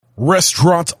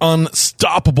Restaurant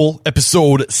Unstoppable,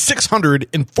 episode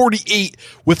 648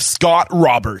 with Scott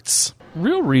Roberts.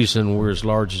 Real reason we're as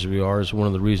large as we are is one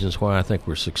of the reasons why I think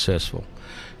we're successful.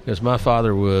 Because my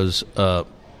father was,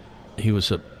 he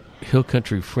was a hill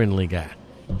country friendly guy.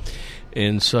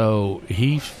 And so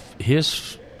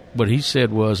what he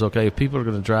said was, okay, if people are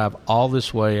going to drive all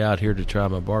this way out here to try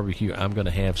my barbecue, I'm going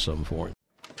to have some for him.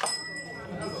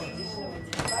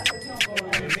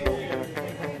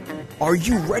 Are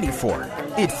you ready for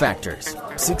it factors,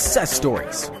 success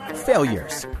stories,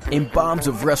 failures, and bombs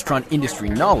of restaurant industry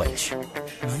knowledge?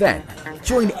 Then,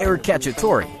 join Eric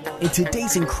Cacciatore and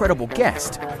today's incredible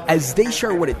guest as they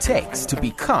share what it takes to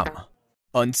become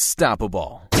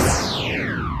unstoppable.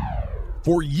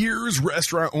 For years,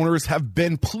 restaurant owners have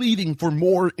been pleading for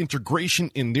more integration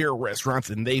in their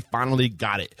restaurants, and they finally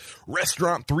got it.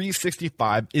 Restaurant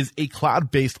 365 is a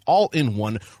cloud-based,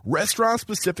 all-in-one,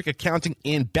 restaurant-specific accounting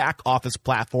and back-office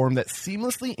platform that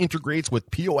seamlessly integrates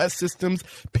with POS systems,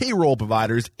 payroll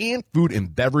providers, and food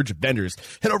and beverage vendors.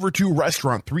 Head over to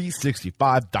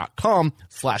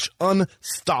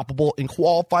restaurant365.com/unstoppable and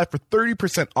qualify for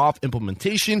 30% off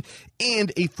implementation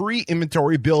and a free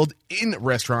inventory build in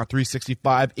Restaurant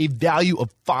 365, a value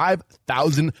of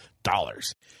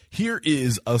 $5,000. Here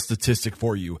is a statistic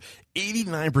for you.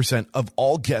 89% of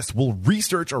all guests will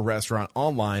research a restaurant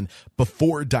online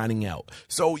before dining out.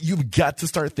 So you've got to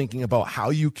start thinking about how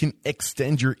you can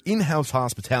extend your in-house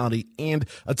hospitality and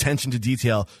attention to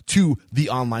detail to the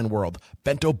online world.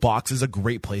 Bento Box is a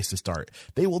great place to start.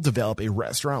 They will develop a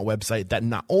restaurant website that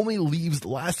not only leaves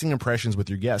lasting impressions with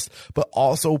your guests, but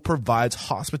also provides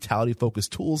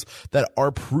hospitality-focused tools that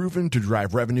are proven to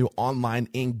drive revenue online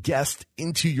and guests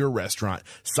into your restaurant.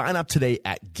 Sign up today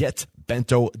at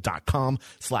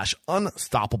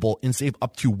getbento.com/unstoppable and save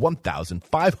up to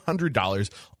 $1,500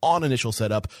 on initial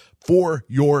setup for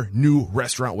your new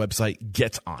restaurant website.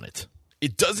 Get on it.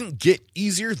 It doesn't get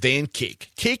easier than Cake.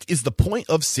 Cake is the point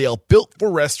of sale built for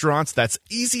restaurants that's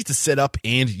easy to set up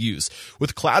and use.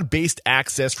 With cloud-based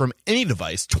access from any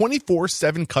device,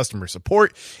 24/7 customer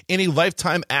support, and a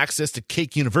lifetime access to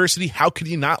Cake University, how could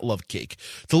you not love Cake?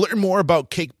 To learn more about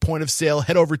Cake point of sale,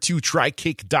 head over to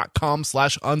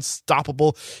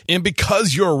trycake.com/unstoppable. And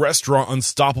because you're a Restaurant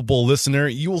Unstoppable listener,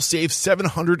 you will save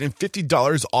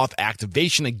 $750 off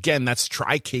activation. Again, that's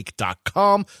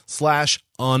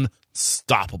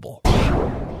trycake.com/unstoppable.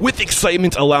 With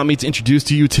excitement, allow me to introduce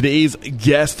to you today's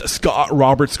guest, Scott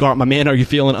Roberts. Scott, my man, are you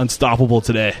feeling unstoppable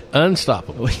today?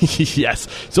 Unstoppable. Yes.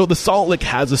 So the Salt Lick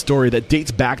has a story that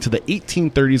dates back to the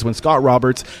 1830s when Scott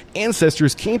Roberts'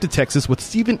 ancestors came to Texas with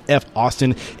Stephen F.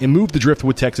 Austin and moved to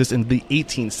Driftwood, Texas in the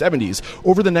 1870s.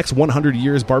 Over the next 100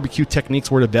 years, barbecue techniques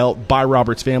were developed by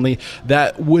Roberts' family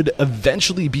that would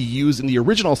eventually be used in the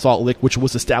original Salt Lick, which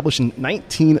was established in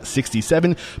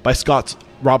 1967 by Scott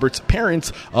Roberts'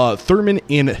 parents, Thurman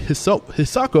and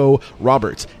Hisako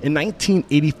Roberts. In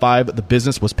 1985, the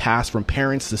business was passed from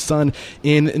parents to son,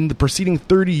 and in the preceding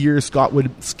 30 years, Scott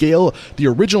would scale the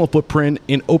original footprint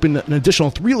and open an additional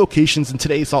 3 locations, and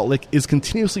today Salt Lick is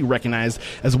continuously recognized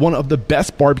as one of the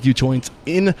best barbecue joints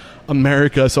in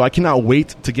America. So I cannot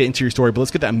wait to get into your story, but let's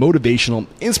get that motivational,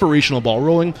 inspirational ball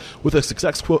rolling with a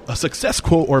success quote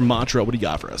or mantra. What do you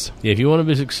got for us? Yeah, if you want to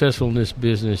be successful in this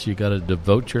business, you got to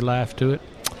devote your life to it.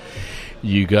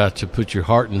 You got to put your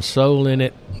heart and soul in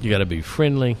it. You got to be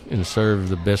friendly and serve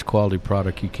the best quality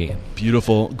product you can.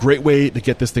 Beautiful. Great way to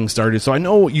get this thing started. So I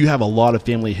know you have a lot of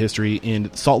family history, and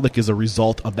Salt Lick is a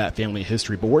result of that family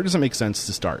history, but where does it make sense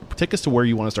to start? Take us to where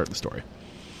you want to start the story.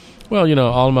 Well, you know,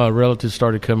 all of my relatives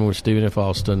started coming with Stephen F.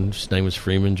 Austin. His name was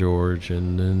Freeman George,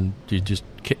 and then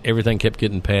everything kept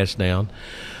getting passed down.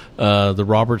 The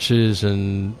Robertses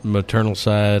and maternal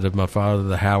side of my father,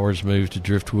 the Howards, moved to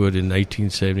Driftwood in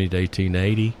 1870 to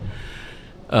 1880.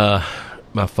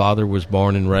 My father was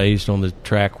born and raised on the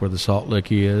track where the Salt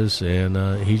Lick is,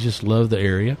 and he just loved the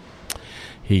area.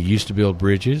 He used to build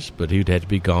bridges, but he'd had to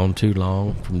be gone too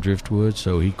long from Driftwood,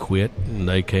 so he quit, and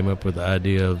they came up with the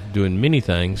idea of doing many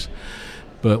things,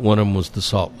 but one of them was the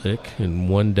Salt Lick. And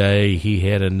one day he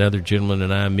had another gentleman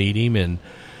and I meet him, and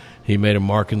he made a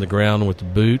mark in the ground with the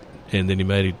boot, and then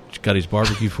he got his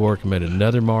barbecue fork and made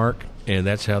another mark, and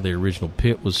that's how the original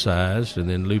pit was sized. And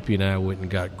then Loopy and I went and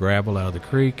got gravel out of the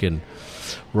creek and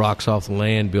rocks off the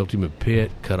land, built him a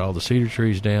pit, cut all the cedar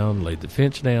trees down, laid the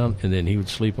fence down, and then he would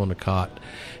sleep on the cot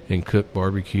and cook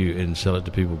barbecue and sell it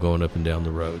to people going up and down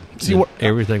the road. See,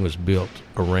 everything was built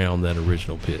around that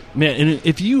original pit. Man, and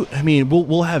if you, I mean,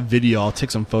 we'll have video. I'll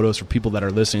take some photos for people that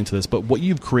are listening to this. But what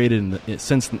you've created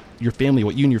since your family,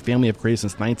 what you and your family have created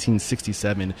since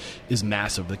 1967 is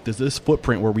massive. Like this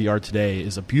footprint where we are today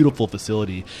is a beautiful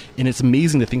facility. And it's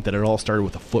amazing to think that it all started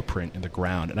with a footprint in the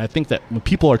ground. And I think that when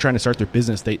people are trying to start their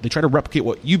business, they try to replicate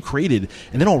what you've created,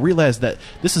 and they don't realize that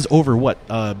this is over,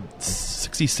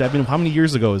 67? How many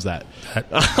years ago is that?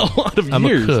 A lot of I'm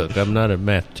years. a cook. I'm not a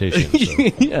mathematician,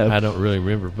 so Yeah. I don't really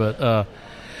remember. But,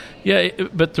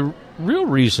 but the real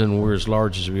reason we're as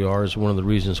large as we are is one of the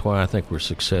reasons why I think we're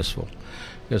successful.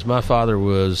 Because my father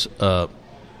was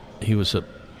he was a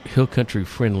hill country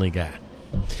friendly guy,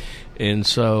 and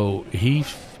so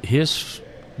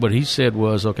what he said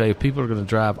was, okay, if people are going to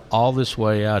drive all this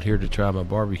way out here to try my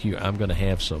barbecue, I'm going to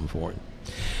have some for him.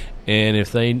 And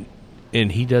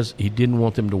he didn't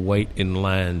want them to wait in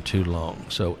line too long.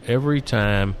 So every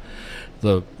time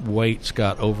the waits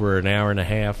got over an hour and a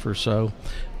half or so,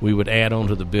 we would add on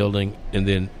to the building and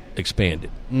then expand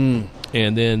it. And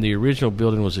then the original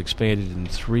building was expanded in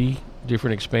 3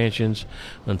 different expansions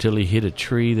until he hit a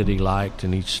tree that he liked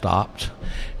and he stopped.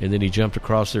 And then he jumped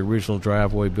across the original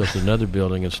driveway, built another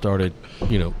building, and started,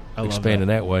 expanding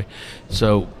that way.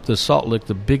 So the Salt Lick,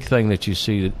 the big thing that you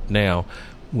see now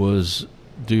was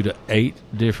due to 8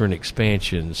 different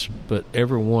expansions, but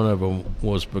every one of them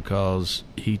was because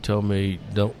he told me,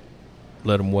 don't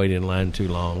let them wait in line too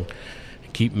long.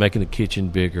 Keep making the kitchen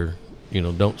bigger.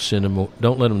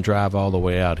 Don't let them drive all the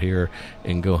way out here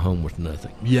and go home with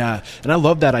nothing. Yeah, and I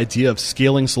love that idea of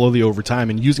scaling slowly over time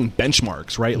and using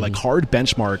benchmarks, right? Like hard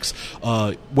benchmarks,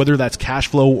 whether that's cash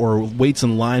flow or waits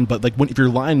in line. But like if your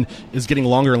line is getting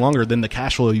longer and longer, then the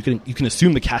cash flow you can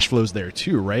assume the cash flow is there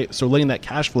too, right? So letting that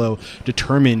cash flow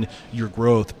determine your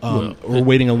growth, or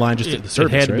waiting in line just to the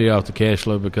service. It had to right? be off the cash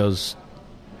flow because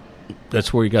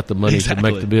that's where he got the money to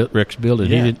make the Rex building.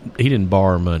 Yeah. He didn't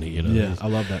borrow money. Yeah, I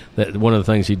love that. That one of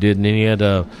the things he did, and then he had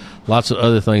lots of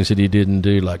other things that he didn't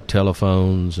do, like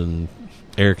telephones and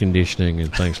air conditioning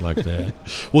and things like that.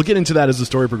 We'll get into that as the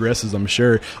story progresses, I'm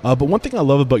sure. But one thing I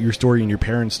love about your story and your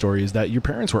parents' story is that your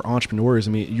parents were entrepreneurs.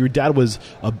 I mean, your dad was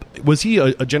he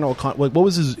a general what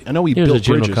was his? I know he built was a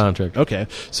general bridges. contractor. Okay,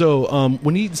 so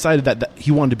when he decided that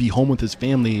he wanted to be home with his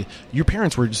family, your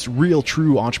parents were just real,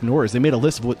 true entrepreneurs. They made a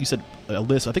list of what you said. A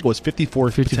list. I think it was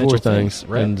 54 potential things,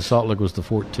 right? And the Salt Lick was the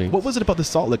 14th. What was it about the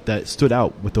Salt Lick that stood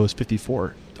out with those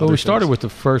 54? Well, we started with the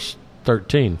first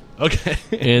 13. Okay.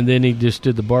 And then he just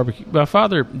did the barbecue. My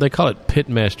father, they call it pit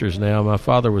masters now. My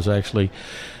father was actually,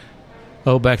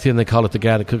 back then they called it the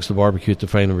guy that cooks the barbecue at the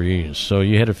family reunions. So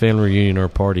you had a family reunion or a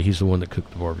party, he's the one that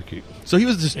cooked the barbecue. So he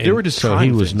was just, they were just so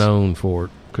trying he was things. known for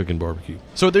cooking barbecue.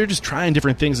 So they're just trying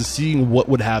different things and seeing what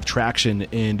would have traction.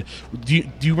 And do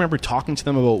you remember talking to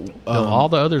them about... No, all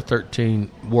the other 13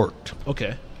 worked.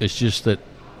 Okay. It's just that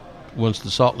once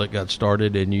the Salt Lick got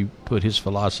started and you put his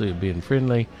philosophy of being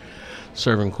friendly,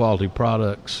 serving quality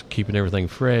products, keeping everything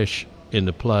fresh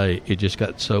into play, it just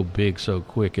got so big so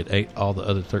quick it ate all the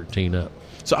other 13 up.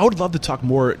 So I would love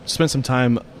to spend some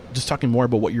time just talking more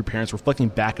about what your parents, reflecting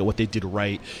back at what they did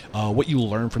right, what you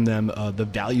learned from them, the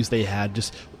values they had,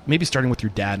 just maybe starting with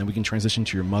your dad, and then we can transition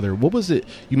to your mother. What was it?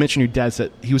 You mentioned your dad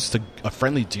said he was just a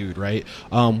friendly dude, right?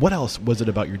 What else was it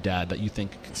about your dad that you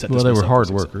think set this? Well, they were up hard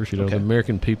for success? workers. Okay. The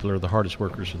American people are the hardest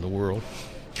workers in the world,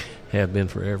 have been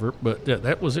forever. But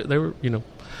that was it. They were,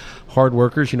 hard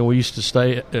workers. We used to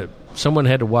stay. Someone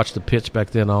had to watch the pits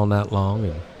back then all night long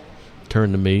and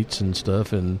turn the meats and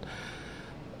stuff. And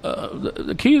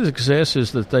the key to success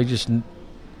is that they just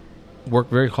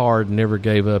worked very hard and never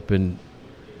gave up and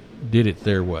did it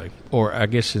their way. Or I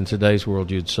guess in today's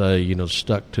world you'd say,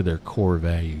 stuck to their core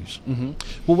values. Mm-hmm.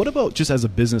 Well, what about just as a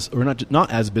business, or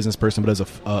not as a business person, but as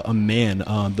a man,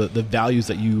 the values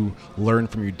that you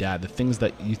learned from your dad, the things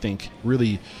that you think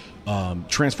really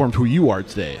transformed who you are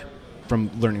today from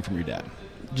learning from your dad?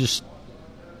 Just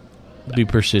be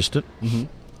persistent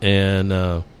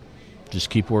and just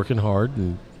keep working hard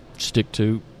and stick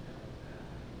to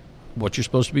what you're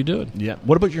supposed to be doing. Yeah.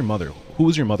 What about your mother? Who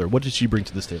was your mother? What did she bring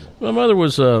to this table? My mother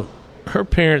was, her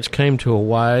parents came to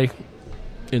Hawaii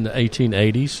in the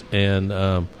 1880s, and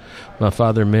my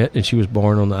father met, and she was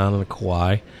born on the island of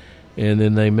Kauai. And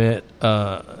then they met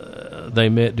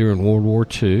during World War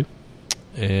II,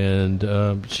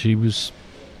 and she was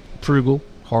frugal,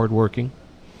 hardworking,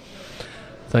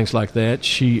 things like that.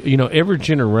 She, every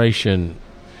generation,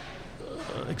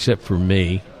 except for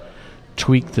me,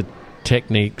 tweaked the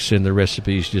techniques and the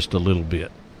recipes just a little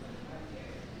bit.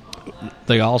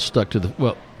 They all stuck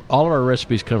to all of our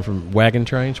recipes come from wagon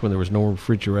trains when there was no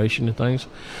refrigeration and things.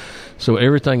 So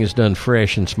everything is done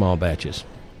fresh in small batches.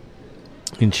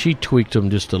 And she tweaked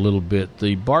them just a little bit.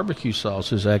 The barbecue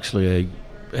sauce is actually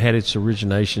had its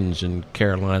originations in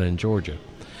Carolina and Georgia.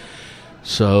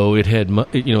 So it had,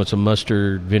 it's a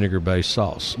mustard vinegar based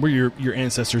sauce. Where your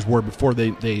ancestors were before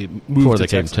they moved Before to they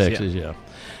came to Texas, yeah.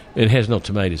 It has no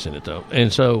tomatoes in it, though.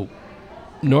 And so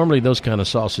normally those kind of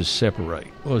sauces separate.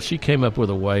 Well, she came up with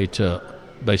a way to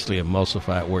basically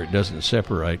emulsify it where it doesn't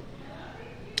separate,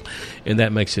 and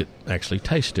that makes it actually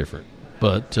taste different.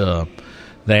 But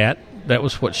that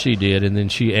was what she did, and then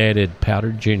she added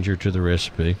powdered ginger to the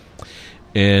recipe,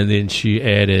 and then she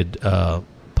added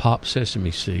popped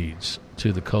sesame seeds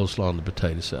to the coleslaw and the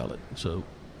potato salad. So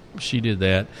she did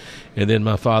that, and then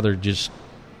my father just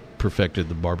perfected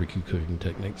the barbecue cooking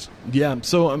techniques. Yeah,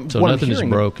 so nothing is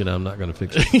broke, and I'm not going to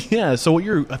fix it. Yeah, so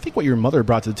I think what your mother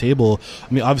brought to the table,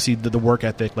 I mean, obviously the work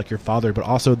ethic like your father, but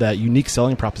also that unique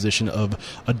selling proposition of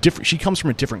she comes from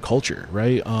a different culture,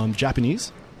 right?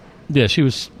 Japanese? Yeah,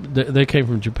 they came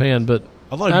from Japan, but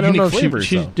a lot of unique flavors.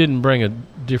 She didn't bring a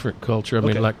different culture. I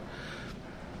mean, like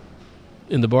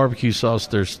in the barbecue sauce,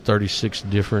 there's 36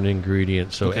 different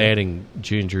ingredients, so adding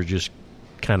ginger just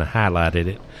kind of highlighted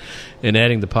it, and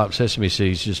adding the popped sesame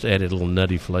seeds just added a little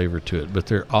nutty flavor to it. But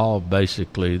they're all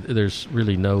basically, there's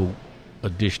really no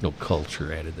additional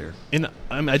culture added there. And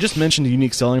I just mentioned the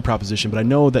unique selling proposition, but I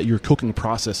know that your cooking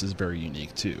process is very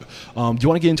unique too. Do you want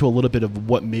to get into a little bit of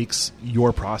what makes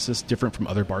your process different from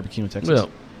other barbecue in Texas? Well,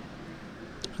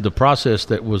 the process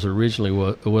that was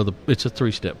originally, it's a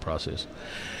 3-step process.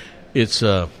 It's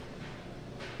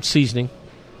seasoning,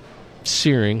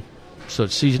 searing. So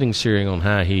it's seasoning, searing on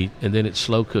high heat, and then it's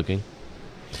slow cooking.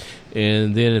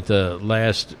 And then at the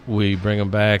last, we bring them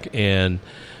back and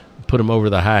put them over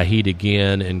the high heat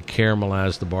again and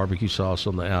caramelize the barbecue sauce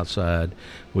on the outside.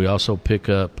 We also pick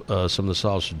up some of the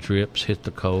sauce drips, hit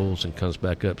the coals, and comes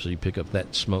back up, so you pick up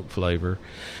that smoke flavor.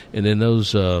 And then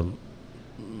those, when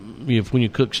you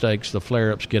cook steaks, the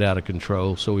flare-ups get out of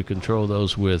control, so we control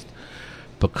those with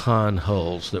pecan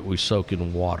hulls that we soak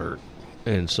in water.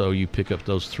 And so you pick up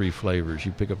those 3 flavors.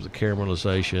 You pick up the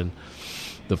caramelization,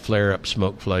 the flare-up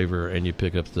smoke flavor, and you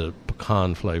pick up the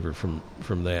pecan flavor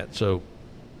from that. So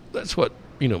that's what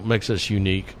makes us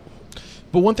unique.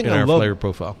 But one thing in our flavor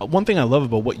profile. One thing I love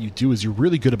about what you do is you're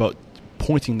really good about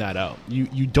pointing that out.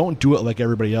 You don't do it like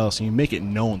everybody else, and you make it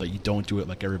known that you don't do it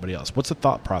like everybody else. What's the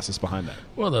thought process behind that?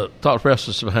 Well, the thought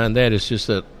process behind that is just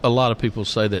that a lot of people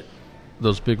say that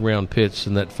those big round pits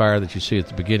and that fire that you see at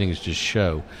the beginning is just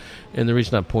show. And the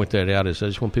reason I point that out is I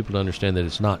just want people to understand that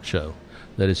it's not show,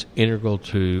 that it's integral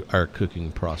to our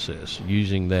cooking process.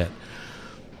 Using that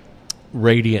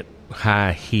radiant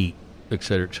high heat, et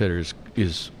cetera,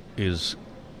 is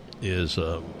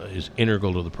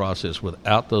integral to the process.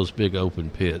 Without those big open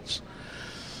pits,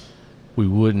 we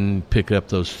wouldn't pick up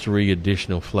those 3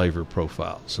 additional flavor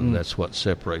profiles, and that's what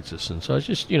separates us. And so it's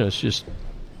just,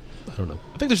 I don't know.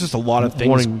 I think there's just a lot of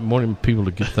things. Wanting people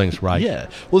to get things right. Yeah.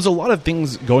 Well, there's a lot of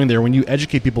things going there. When you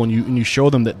educate people and you show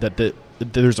them that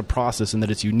there's a process and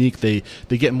that it's unique, they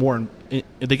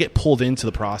get pulled into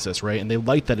the process, right? And they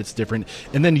like that it's different.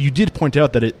 And then you did point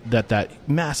out that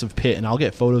massive pit, and I'll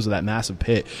get photos of that massive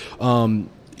pit,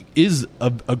 is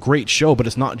a great show, but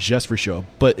it's not just for show.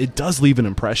 But it does leave an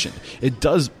impression. It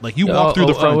does, like you walk through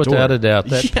the front door. Without a doubt,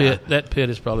 that pit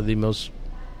is probably the most.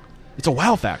 It's a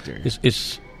wow factor.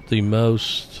 It's the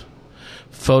most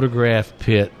photographed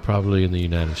pit probably in the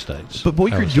United States. But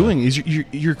what you're doing is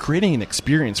you're creating an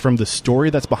experience from the story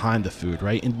that's behind the food,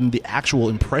 right? And the actual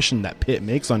impression that pit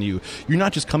makes on you. You're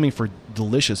not just coming for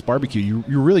delicious barbecue.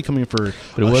 You're really coming for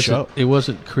a show. It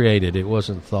wasn't created. It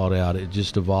wasn't thought out. It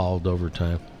just evolved over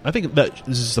time. I think that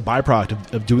this is a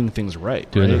byproduct of doing things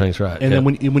right. Doing things right. And then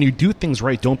when you do things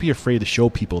right, don't be afraid to show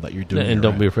people that you're doing it right. And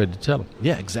don't be afraid to tell them.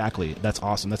 Yeah, exactly. That's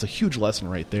awesome. That's a huge lesson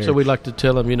right there. So we like to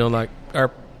tell them, like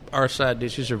our side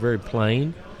dishes are very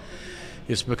plain.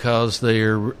 It's because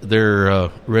their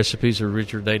recipes are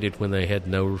originated when they had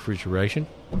no refrigeration.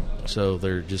 So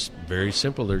they're just very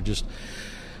simple. They're just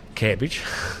cabbage,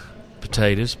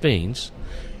 potatoes, beans,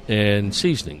 and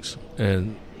seasonings.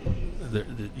 And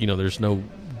there's no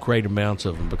great amounts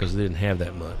of them because they didn't have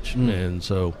that much. And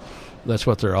so that's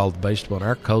what they're all based upon.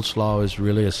 Our coleslaw is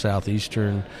really a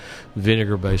southeastern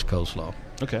vinegar-based coleslaw.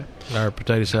 Okay. Our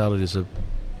potato salad is a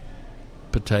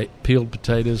peeled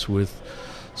potatoes with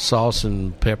sauce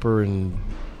and pepper and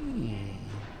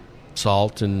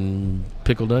salt and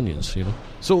pickled onions,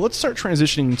 So let's start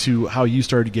transitioning to how you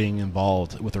started getting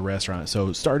involved with the restaurant. So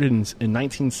it started in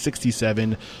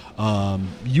 1967.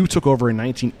 You took over in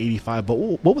 1985. But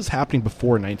what was happening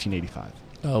before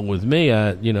 1985? With me,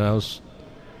 I was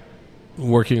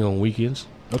working on weekends.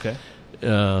 Okay.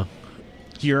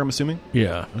 Here, I'm assuming?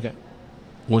 Yeah. Okay.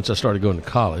 Once I started going to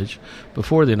college.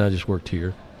 Before then, I just worked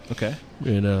here. Okay.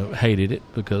 And hated it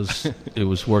because it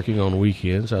was working on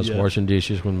weekends. I was washing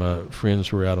dishes when my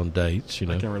friends were out on dates.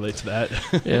 I can relate to that.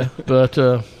 Yeah, but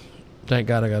thank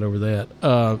God I got over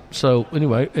that. So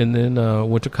anyway, and then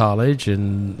went to college.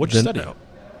 And What'd you study?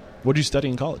 What did you study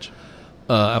in college?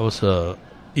 I was a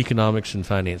economics and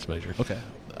finance major. Okay.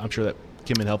 I'm sure that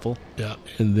came in helpful. Yeah,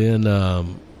 and then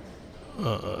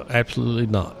absolutely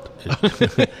not.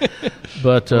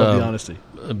 But Love the honesty.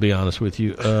 Be honest with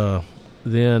you.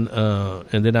 Then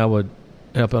I would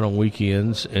help out on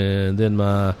weekends, and then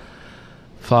my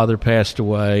father passed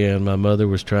away, and my mother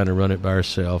was trying to run it by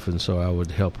herself, and so I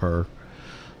would help her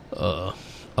a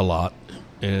lot.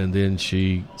 And then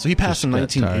she he passed in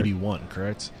 1981,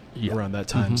 correct? Yeah. Around that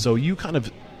time.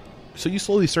 Mm-hmm. So you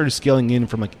slowly started scaling in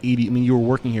from like 80. I mean, you were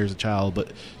working here as a child,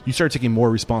 but you started taking more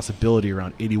responsibility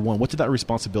around 81. What did that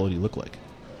responsibility look like?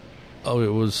 Oh, it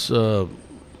was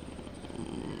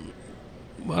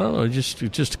I don't know, just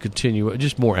to continue,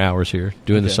 just more hours here,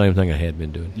 doing the same thing I had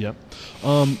been doing. Yep.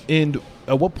 And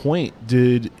at what point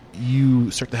did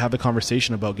you start to have the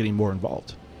conversation about getting more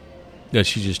involved? Yeah,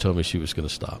 she just told me she was going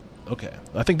to stop. Okay.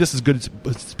 I think this is good.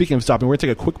 Speaking of stopping, we're going to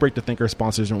take a quick break to thank our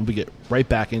sponsors, and we'll get right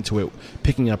back into it,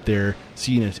 picking up there.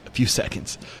 See you in a few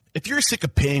seconds. If you're sick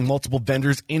of paying multiple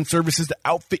vendors and services to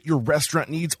outfit your restaurant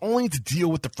needs only to deal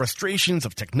with the frustrations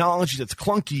of technology that's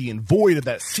clunky and void of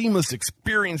that seamless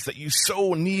experience that you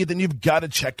so need, then you've got to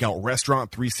check out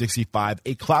Restaurant 365,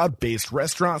 a cloud-based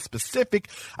restaurant-specific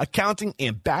accounting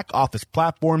and back-office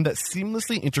platform that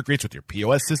seamlessly integrates with your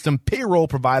POS system, payroll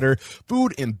provider,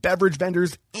 food and beverage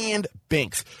vendors, and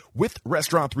banks. With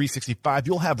Restaurant 365,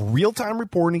 you'll have real-time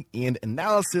reporting and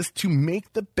analysis to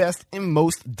make the best and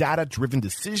most data-driven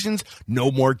decisions.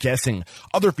 No more guessing.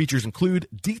 Other features include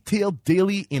detailed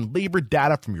daily and labor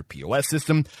data from your POS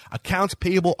system, accounts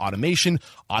payable automation,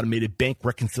 automated bank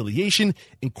reconciliation,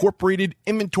 incorporated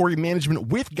inventory management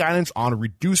with guidance on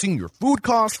reducing your food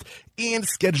costs, and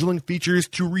scheduling features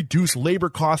to reduce labor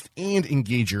costs and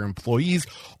engage your employees,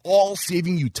 all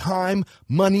saving you time,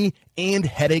 money, and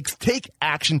headaches. Take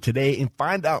action today and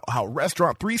find out how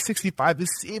Restaurant 365 is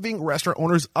saving restaurant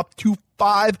owners up to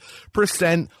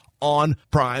 5% on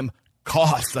prime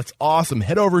costs. That's awesome.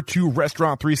 Head over to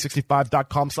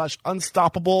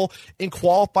restaurant365.com/unstoppable and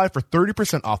qualify for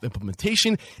 30% off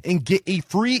implementation and get a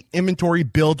free inventory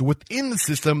build within the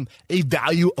system, a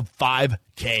value of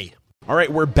 $5,000. All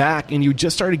right, we're back, and you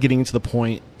just started getting into the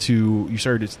point you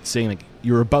started saying like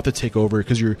you were about to take over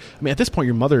because at this point,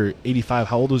 your mother, 85,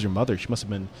 how old was your mother? She must have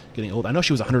been getting old. I know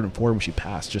she was 104 when she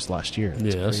passed just last year.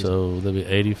 That's crazy. So they'll be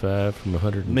 85 from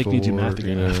 104. Make me do math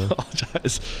again. I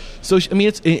apologize. So,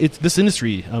 it's this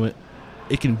industry,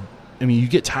 you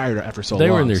get tired after so long.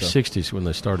 They were in their 60s when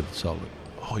they started the Salt Lick.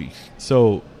 Oh,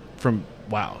 so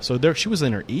wow. So she was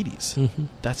in her 80s. Mm-hmm.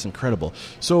 That's incredible.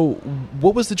 So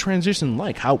what was the transition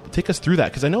like? Take us through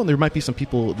that, because I know there might be some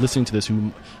people listening to this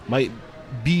who might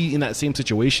be in that same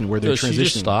situation where they're transitioning. She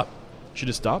just stopped. She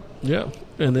just stopped? Yeah.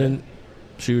 And then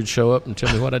she would show up and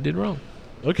tell me what I did wrong.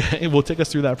 Okay. Well, take us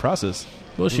through that process.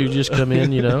 Well, she would just come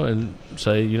in, and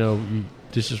say,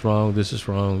 this is wrong, this is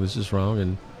wrong, this is wrong,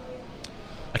 and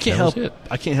I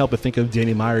can't help but think of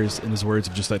Danny Myers in his words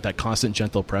of just like that constant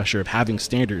gentle pressure of having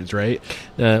standards, right?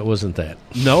 It wasn't that.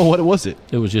 No, what was it?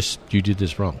 It was just you did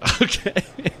this wrong. Okay,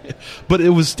 but it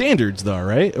was standards though,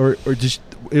 right? Or just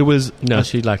it was. No,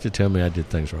 she'd like to tell me I did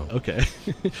things wrong. Okay,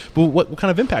 but what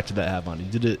kind of impact did that have on you?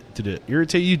 Did it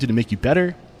irritate you? Did it make you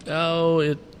better?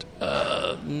 Oh,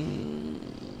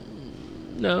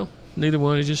 no, neither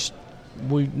one. It just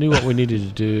we knew what we needed to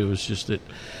do. It was just that.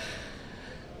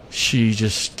 She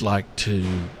just liked to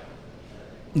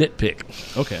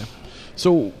nitpick. Okay.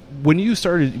 So when you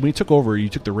took over, you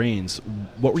took the reins,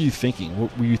 what were you thinking?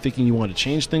 Were you thinking you wanted to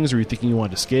change things, or were you thinking you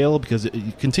wanted to scale? Because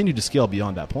you continued to scale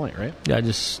beyond that point, right? Yeah, I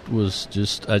just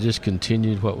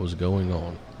continued what was going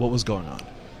on. What was going on?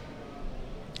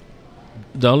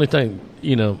 The only thing,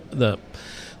 the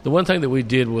one thing that we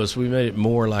did was we made it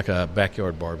more like a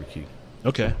backyard barbecue.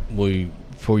 Okay.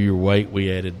 For your wait,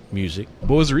 we added music.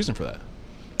 What was the reason for that?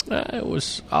 It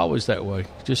was always that way.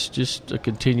 Just a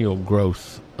continual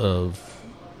growth of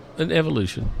an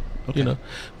evolution. Okay.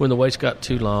 When the waits got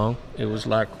too long, it was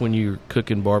like when you're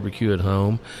cooking barbecue at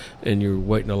home and you're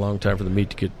waiting a long time for the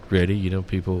meat to get ready.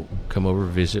 People come over,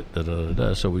 visit,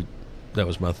 So that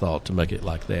was my thought, to make it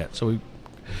like that. So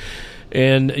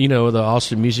the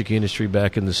Austin music industry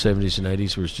back in the 70s and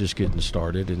 80s was just getting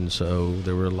started, and so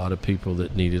there were a lot of people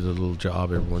that needed a little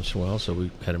job every once in a while, so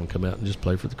we had them come out and just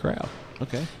play for the crowd.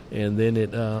 Okay. And then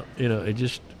it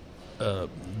just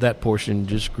that portion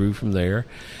just grew from there.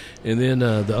 And then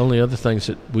the only other things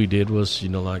that we did was,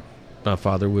 like my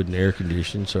father wouldn't air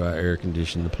condition, so I air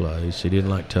conditioned the place. He didn't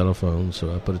like telephones,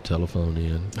 so I put a telephone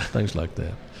in, things like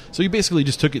that. So you basically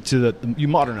just took it to you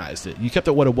modernized it. You kept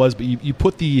it what it was, but you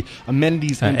put the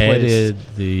amenities in place.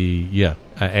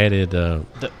 I added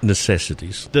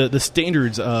necessities. The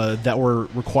standards that were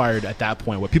required at that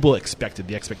point, what people expected,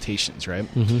 the expectations, right?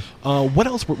 Mm-hmm. What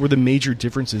else were the major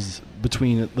differences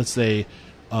between, let's say,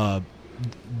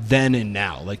 then and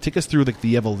now? Like, take us through like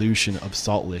the evolution of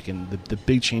Salt Lick and the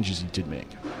big changes you did make.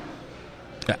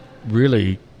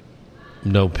 Really,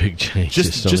 no big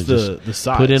changes. Just the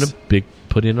size.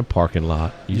 Put in a parking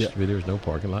lot. Used to be there was no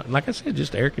parking lot. And like I said,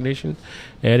 just air conditioned,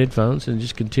 added phones, and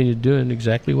just continued doing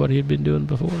exactly what he had been doing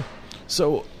before.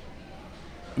 So,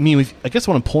 I mean, I guess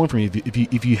what I'm pulling from you,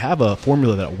 if you have a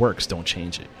formula that works, don't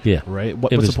change it. Yeah. Right?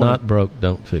 If it's not broke,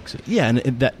 don't fix it. Yeah,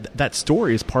 and that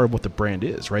story is part of what the brand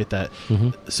is, right?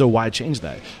 So why change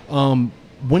that?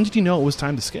 When did you know it was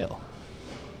time to scale?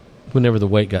 Whenever the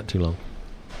wait got too long.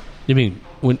 You mean,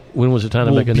 when was it time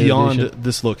to make a new beyond edition?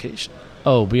 this location?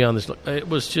 Oh, beyond this. It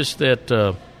was just that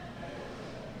the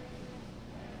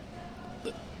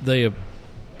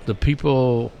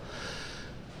people,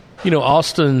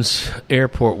 Austin's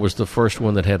airport was the first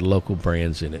one that had local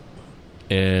brands in it.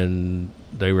 And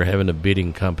they were having a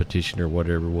bidding competition or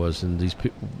whatever it was. And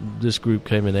this group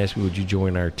came and asked me, would you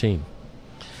join our team?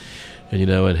 And,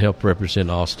 and help represent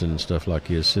Austin and stuff like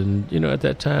this. And, at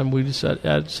that time, I decided,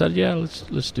 yeah,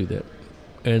 let's do that.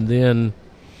 And then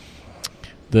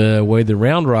the way the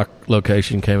Round Rock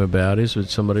location came about is that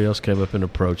somebody else came up and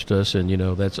approached us, and,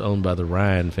 that's owned by the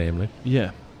Ryan family.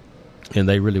 Yeah. And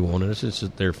they really wanted us. It's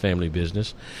their family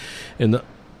business. And the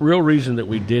real reason that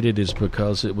we did it is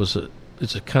because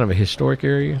it's a kind of a historic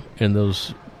area, and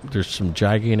there's some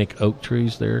gigantic oak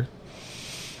trees there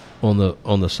on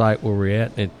the site where we're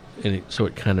at, so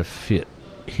it kind of fit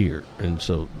here, and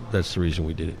so that's the reason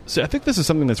we did it. So I think this is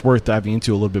something that's worth diving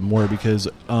into a little bit more, because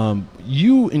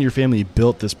you and your family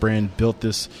built this brand, built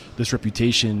this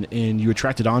reputation, and you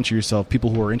attracted onto yourself people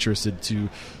who are interested to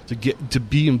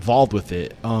be involved with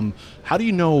it. How do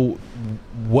you know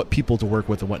what people to work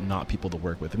with and what not people to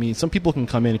work with? I mean, some people can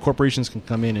come in, corporations can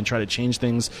come in and try to change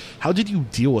things. How did you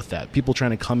deal with that? People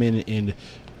trying to come in and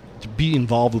to be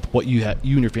involved with what you and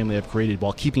your family have created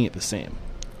while keeping it the same.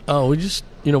 Oh, we just,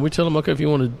 we tell them, okay, if you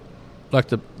want to, like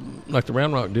the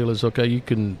Round Rock deal is, okay, you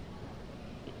can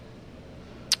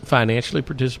financially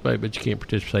participate, but you can't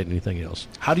participate in anything else.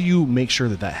 How do you make sure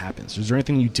that happens? Is there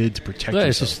anything you did to protect yourself?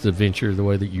 It's just the venture, the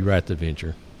way that you write the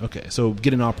venture. Okay, so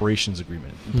get an operations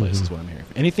agreement in place is what I'm hearing.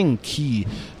 Anything key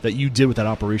that you did with that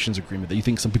operations agreement that you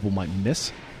think some people might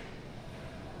miss?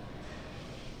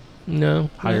 No.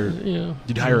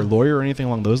 Did you hire a lawyer or anything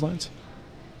along those lines?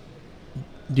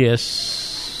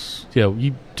 Yes. Yeah,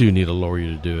 you do need a lawyer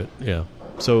to do it, yeah.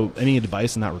 So any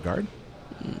advice in that regard?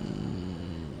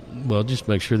 Well, just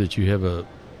make sure that you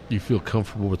feel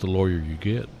comfortable with the lawyer you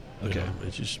get. Okay.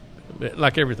 It's just,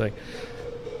 like everything,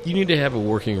 you need to have a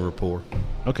working rapport.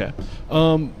 Okay.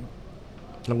 I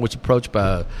was approached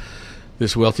by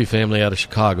this wealthy family out of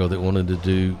Chicago that wanted to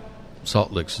do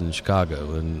Salt Licks in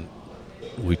Chicago, and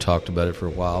we talked about it for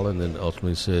a while, and then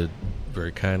ultimately said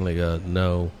very kindly,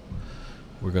 no,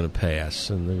 we're going to pass.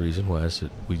 And the reason why is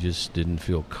that we just didn't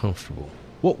feel comfortable.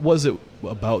 What was it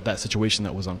about that situation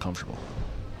that was uncomfortable?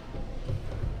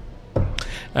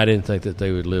 I didn't think that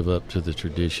they would live up to the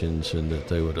traditions and that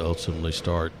they would ultimately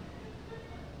start.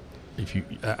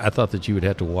 I thought that you would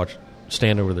have to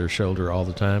stand over their shoulder all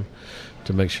the time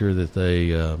to make sure that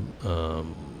they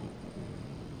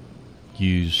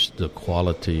use the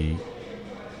quality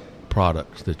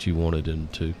products that you wanted them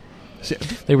to.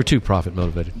 They were too profit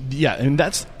motivated. Yeah, and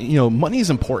that's, money is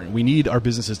important. We need our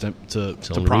businesses to the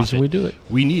profit. Reason we do it.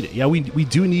 We need it. Yeah, we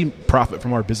do need profit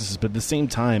from our businesses, but at the same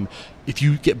time, if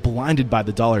you get blinded by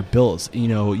the dollar bills,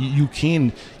 you'll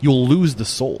lose the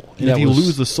soul. And if you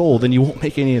lose the soul, then you won't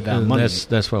make any of that money.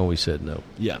 That's why we said no.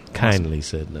 Yeah, kindly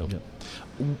said no. Yeah.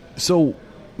 So,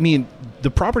 I mean,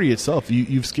 the property itself,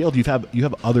 you've scaled. You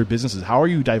have other businesses. How are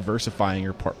you diversifying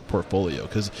your portfolio?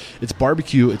 Because it's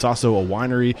barbecue. It's also a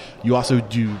winery. You also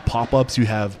do pop-ups.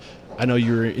 I know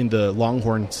you're in the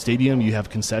Longhorn Stadium. You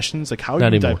have concessions. Like, how are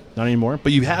not you anymore? Not anymore.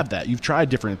 But you have that. You've tried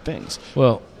different things.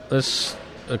 Well, that's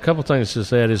a couple things to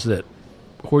that is that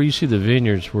where you see the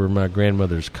vineyards were my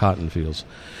grandmother's cotton fields,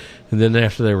 and then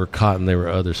after they were cotton, they were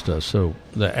other stuff. So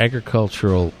the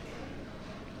agricultural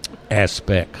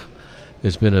aspect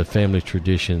has been a family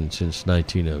tradition since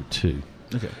 1902.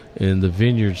 Okay. And the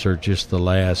vineyards are just the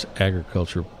last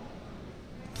agriculture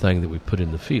thing that we put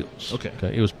in the fields. Okay.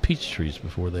 It was peach trees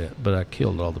before that, but I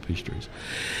killed all the peach trees.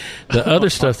 The other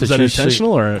stuff that is that you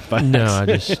intentional see, or by no, I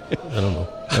accident? don't know.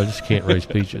 I just can't raise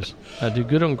peaches. I do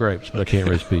good on grapes, but I can't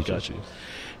raise peaches. Got you.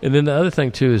 And then the other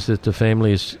thing too is that the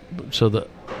family is so the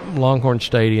Longhorn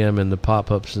Stadium and the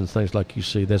pop-ups and things like you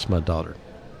see. That's my daughter,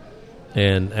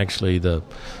 and actually the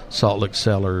Salt Lick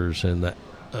Cellars and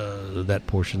that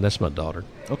portion. That's my daughter.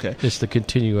 Okay. It's the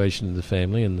continuation of the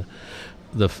family, and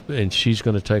and she's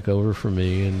going to take over for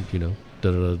me, and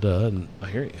da da da da. And I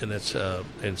hear you. And that's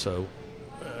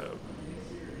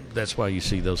that's why you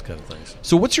see those kind of things.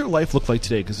 So what's your life look like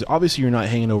today? Because obviously you're not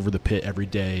hanging over the pit every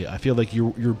day. I feel like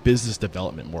you're business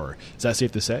development more. Is that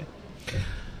safe to say?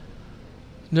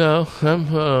 No,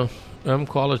 I'm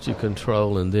quality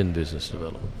control and then business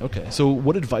development. Okay. So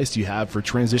what advice do you have for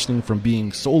transitioning from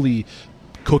being solely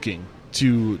cooking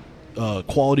to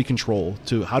quality control?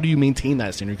 To how do you maintain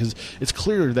that standard? Because it's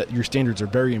clear that your standards are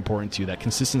very important to you. That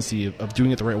consistency of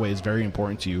doing it the right way is very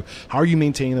important to you. How are you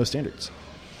maintaining those standards?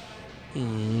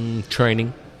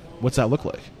 Training. What's that look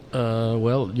like?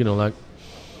 Well, like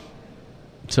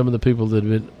some of the people that have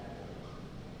been,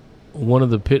 one of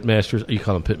the pit masters, you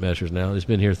call them pit masters now, has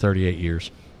been here 38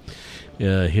 years.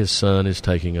 His son is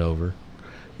taking over.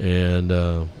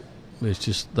 And it's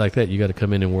just like that. You got to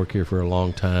come in and work here for a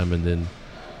long time, and then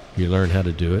you learn how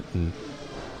to do it. And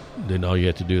then all you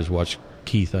have to do is watch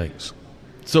key things.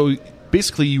 So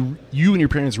basically, you and your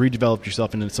parents redeveloped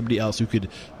yourself into somebody else who could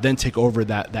then take over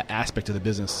that aspect of the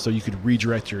business, so you could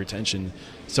redirect your attention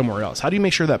somewhere else. How do you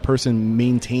make sure that person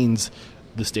maintains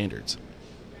the standards?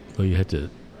 Well, you have to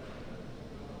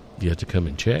come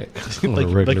and check on a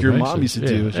like regular your basis. mom used to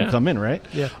do. She'd come in, right?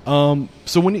 Yeah.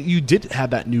 So when you did have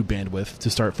that new bandwidth to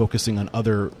start focusing on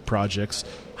other projects,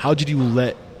 how did you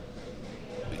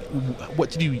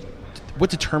what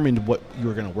determined what you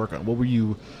were going to work on? What were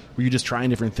you just trying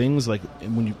different things? Like,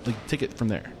 and when you take it from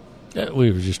there? Yeah,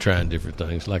 we were just trying different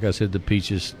things. Like I said, the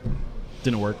peaches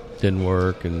didn't work,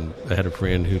 and I had a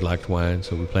friend who liked wine,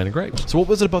 so we planted grapes. So what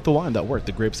was it about the wine that worked,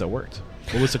 the grapes that worked?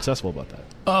 What was successful about that?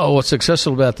 Oh, what's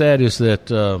successful about that is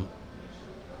that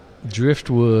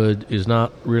Driftwood is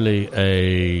not really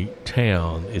a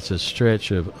town. It's a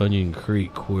stretch of Onion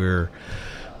Creek where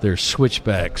there's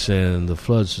switchbacks and the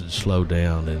floods would slow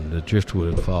down and the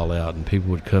driftwood would fall out and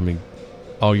people would come in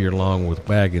all year long with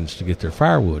wagons to get their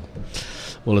firewood.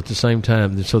 Well, at the same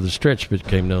time, so the stretch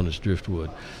became known as Driftwood.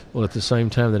 Well, at the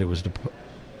same time that it was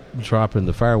dropping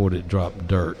the firewood, it dropped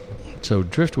dirt. So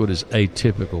driftwood is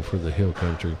atypical for the hill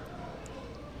country.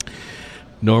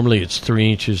 Normally it's 3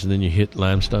 inches and then you hit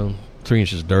limestone. 3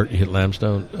 inches dirt, you hit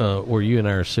limestone. Where you and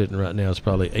I are sitting right now is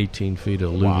probably 18 feet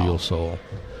of alluvial soil.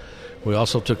 We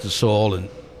also took the soil and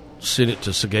sent it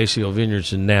to Sagacio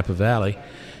Vineyards in Napa Valley,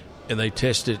 and they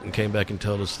tested it and came back and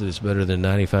told us that it's better than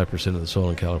 95% of the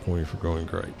soil in California for growing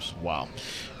grapes. Wow.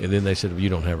 And then they said, well, you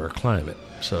don't have our climate.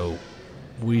 So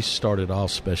we started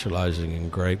off specializing in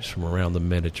grapes from around the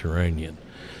Mediterranean,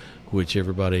 which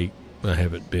everybody, I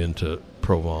haven't been to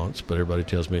Provence, but everybody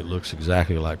tells me it looks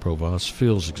exactly like Provence,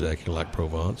 feels exactly like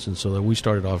Provence. And so we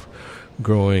started off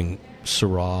growing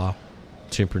Syrah,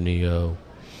 Tempranillo,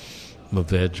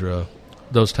 Mourvedre,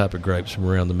 those type of grapes from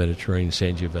around the Mediterranean,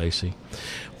 Sangiovese,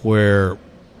 where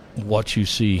what you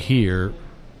see here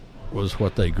was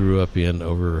what they grew up in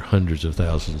over hundreds of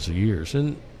thousands of years.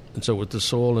 And so with the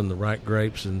soil and the right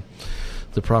grapes and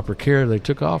the proper care, they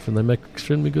took off and they make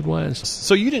extremely good wines.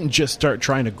 So you didn't just start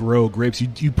trying to grow grapes.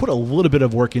 You put a little bit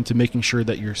of work into making sure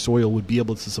that your soil would be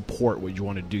able to support what you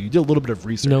want to do. You did a little bit of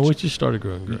research. No, we just started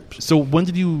growing grapes. So when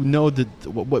did you know that?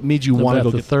 What made you want to go?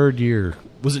 About the third year.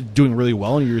 Was it doing really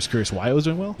well, and you were just curious why it was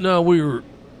doing well? No, we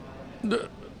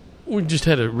just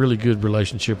had a really good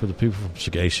relationship with the people from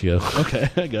Sagacio. Okay,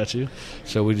 I got you.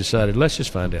 So we decided, let's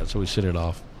just find out. So we sent it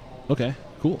off. Okay,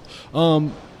 cool.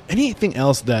 Anything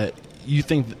else that you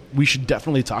think that we should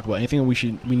definitely talk about? Anything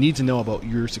that we need to know about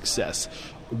your success,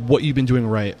 what you've been doing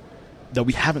right, that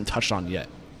we haven't touched on yet?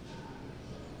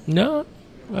 No,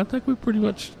 I think we pretty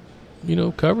much,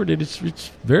 covered it. It's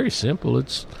very simple.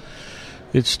 It's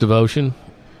devotion.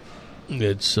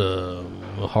 It's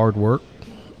hard work.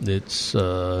 It's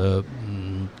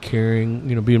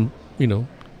caring. Being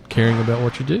caring about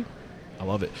what you do. I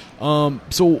love it.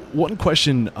 So one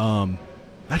question,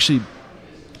 actually,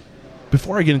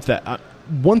 before I get into that,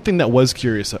 one thing that was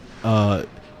curious,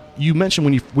 you mentioned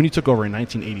when you took over in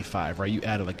 1985, right? You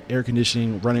added like air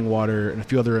conditioning, running water, and a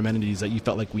few other amenities that you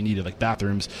felt like we needed, like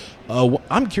bathrooms.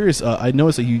 I'm curious. I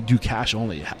noticed that you do cash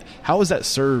only. How has that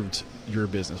served your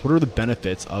business? What are the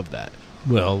benefits of that?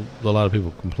 Well, a lot of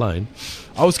people complain.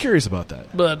 I was curious about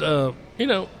that. But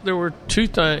there were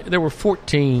there were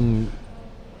 14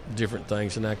 different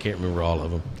things, and I can't remember all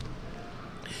of them,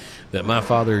 that my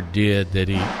father did that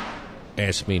he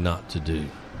asked me not to do.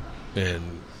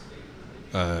 And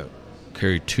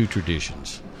carry two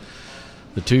traditions.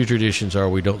 The two traditions are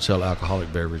we don't sell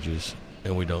alcoholic beverages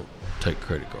and we don't take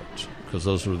credit cards, because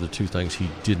those were the two things he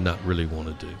did not really want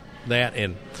to do. That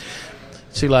and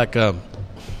see, like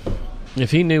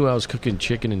if he knew I was cooking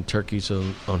chicken and turkeys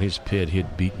on his pit,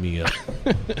 he'd beat me up.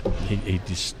 he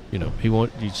just,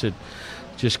 he said,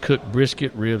 just cook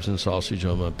brisket, ribs, and sausage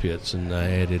on my pits, and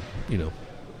I added,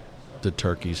 the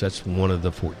turkeys. That's one of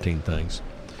the 14 things.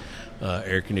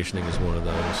 Air conditioning is one of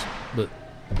those. But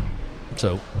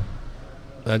so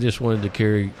I just wanted to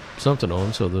carry something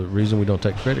on. So the reason we don't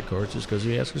take credit cards is because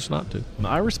he asked us not to.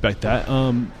 I respect that.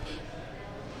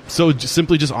 So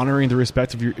simply just honoring the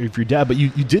respect of your dad. But you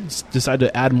did decide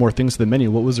to add more things to the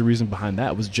menu. What was the reason behind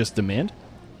that? Was it just demand?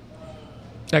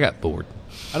 I got bored.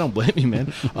 I don't blame you,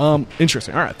 man.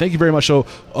 Interesting. All right. Thank you very much. So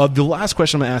the last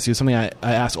question I'm going to ask you is something I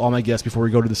ask all my guests before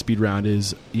we go to the speed round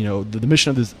is, the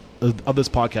mission of this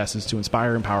podcast is to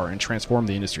inspire, empower, and transform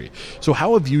the industry. So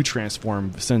how have you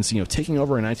transformed since, taking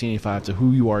over in 1985 to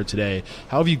who you are today?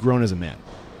 How have you grown as a man?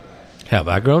 Have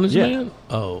I grown as a man?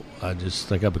 Oh, I just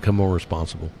think I've become more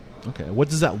responsible. Okay. What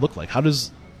does that look like? How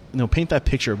does, paint that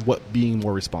picture of what being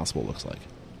more responsible looks like?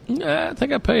 I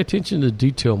think I pay attention to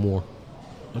detail more.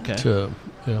 Okay.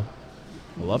 I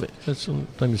love it. That's the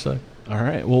thing to say. All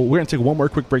right. Well, we're going to take one more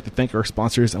quick break to thank our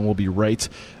sponsors, and we'll be right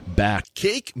back.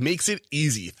 Cake makes it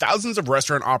easy. Thousands of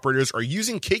restaurant operators are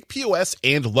using Cake POS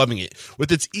and loving it.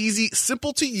 With its easy,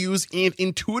 simple to use, and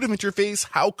intuitive interface,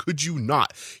 how could you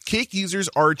not? Cake users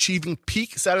are achieving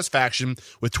peak satisfaction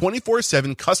with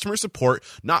 24/7 customer support,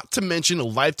 not to mention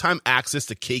lifetime access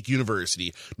to Cake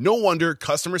University. No wonder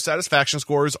customer satisfaction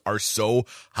scores are so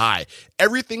high.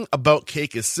 Everything about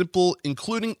Cake is simple,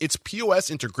 including its POS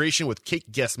integration with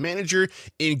Cake Guest Manager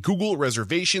and Google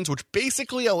Reservations, which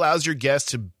basically allows your guests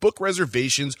to book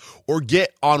reservations or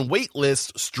get on wait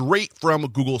lists straight from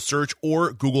Google Search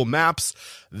or Google Maps.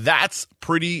 That's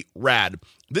pretty rad.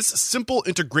 This simple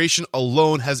integration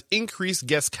alone has increased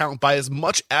guest count by as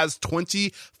much as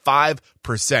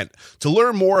 25%. To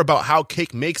learn more about how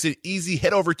Cake makes it easy,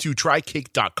 head over to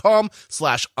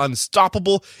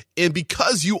trycake.com/unstoppable. And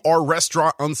because you are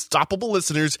Restaurant Unstoppable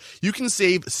listeners, you can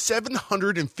save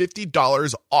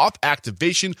 $750 off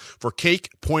activation for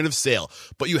Cake point of sale.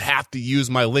 But you have to use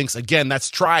my links. Again,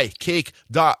 that's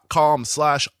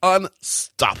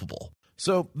trycake.com/unstoppable.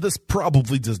 So this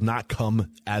probably does not come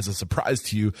as a surprise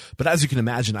to you, but as you can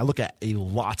imagine, I look at a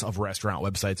lot of restaurant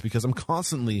websites because I'm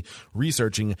constantly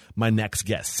researching my next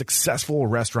guest, successful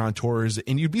restaurateurs,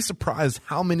 and you'd be surprised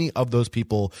how many of those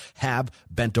people have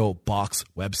bento box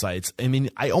websites. I mean,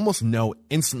 I almost know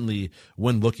instantly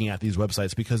when looking at these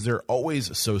websites because they're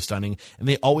always so stunning and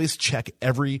they always check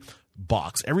every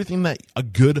box, everything that a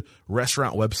good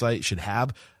restaurant website should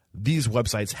have. These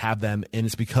websites have them, and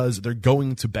it's because they're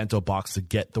going to Bento Box to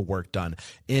get the work done.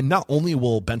 And not only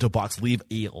will Bento Box leave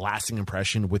a lasting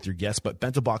impression with your guests, but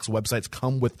Bento Box websites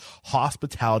come with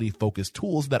hospitality-focused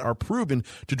tools that are proven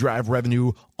to drive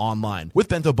revenue online. With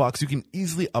Bento Box, you can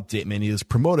easily update menus,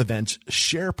 promote events,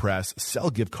 share press, sell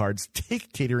gift cards,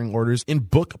 take catering orders, and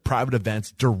book private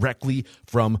events directly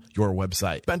from your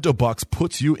website. Bento Box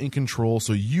puts you in control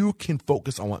so you can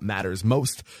focus on what matters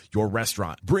most, your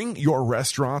restaurant. Bring your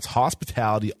restaurant's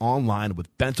hospitality online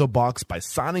with Bento Box by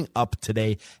signing up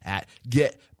today at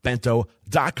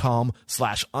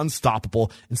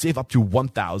getbento.com/unstoppable and save up to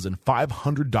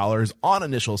 $1,500 on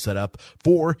initial setup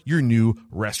for your new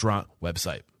restaurant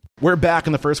website. We're back,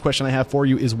 and the first question I have for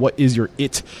you is, what is your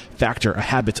it factor, a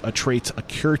habit, a trait, a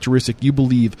characteristic you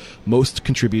believe most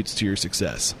contributes to your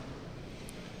success?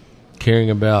 Caring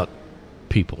about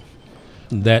people.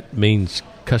 That means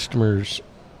customers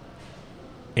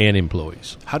and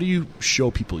employees. How do you show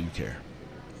people you care?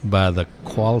 By the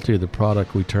quality of the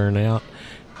product we turn out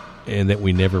and that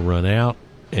we never run out,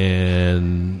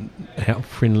 and how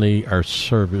friendly our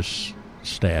service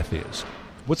staff is.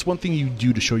 What's one thing you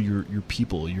do to show your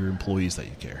people, your employees, that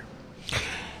you care?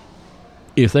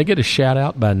 If they get a shout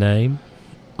out by name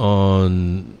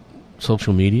on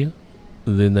social media,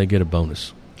 then they get a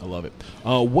bonus. I love it.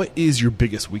 What is your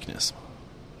biggest weakness?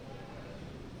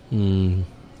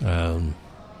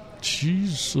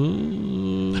 Jesus.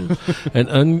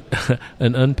 An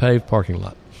unpaved parking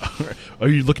lot. Are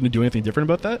you looking to do anything different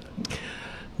about that?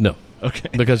 No. Okay.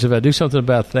 Because if I do something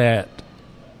about that,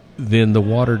 then the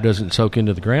water doesn't soak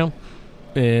into the ground,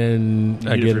 and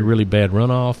I get a really bad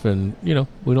runoff, and,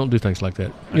 we don't do things like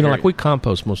that. Like we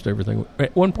compost most everything.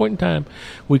 At one point in time,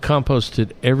 we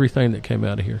composted everything that came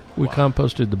out of here. We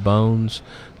composted the bones,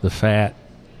 the fat,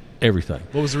 everything.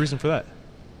 What was the reason for that?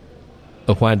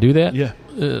 Why do that? Yeah.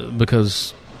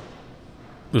 Because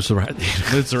it's the right,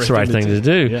 It's it's the right thing to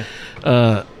do.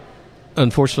 Yeah.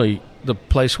 Unfortunately, the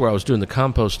place where I was doing the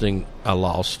composting, I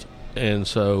lost. And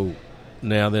so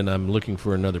now then I'm looking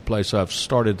for another place. So I've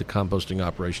started the composting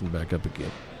operation back up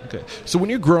again. Okay. So when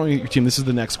you're growing your team, this is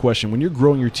the next question. When you're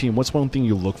growing your team, what's one thing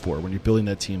you look for when you're building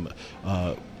that team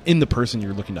in the person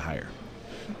you're looking to hire?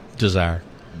 Desire.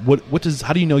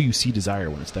 How do you know you see desire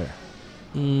when it's there?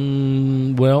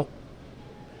 Well,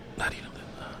 how do you know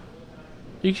that?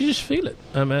 You can just feel it.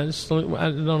 I mean,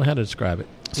 I don't know how to describe it.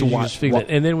 So you why- just feel it.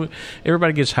 And then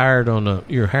everybody gets hired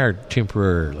you're hired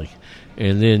temporarily,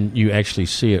 and then you actually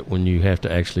see it when you have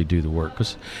to actually do the work,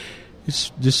 because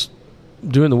it's just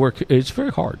doing the work. It's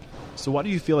very hard. So why do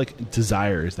you feel like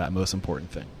desire is that most important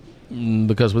thing?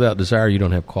 Because without desire, you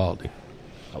don't have quality.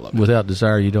 I love it. Without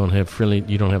desire, you don't have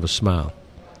you don't have a smile.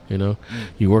 You know,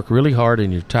 you work really hard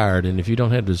and you're tired, and if you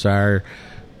don't have desire,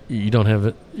 you don't have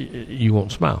it. You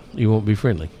won't smile. You won't be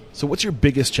friendly. So what's your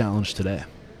biggest challenge today?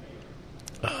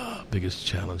 Biggest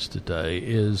challenge today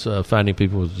is finding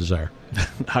people with desire.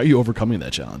 How are you overcoming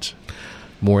that challenge?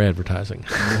 More advertising.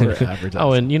 More advertising.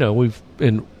 Oh, and we've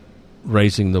been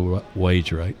raising the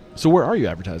wage rate. So where are you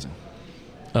advertising?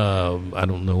 I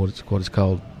don't know what it's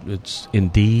called. It's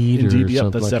Indeed Indeed, or yep,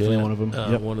 something that's like definitely that. one of them.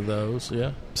 Yep. One of those,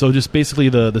 yeah. So just basically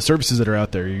the services that are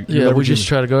out there. You're We leveraging- just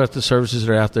try to go after the services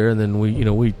that are out there, and then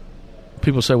we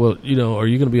people say, well, are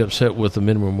you going to be upset with the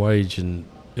minimum wage, and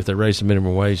if they raise the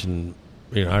minimum wage, and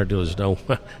our deal is no,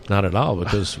 not at all,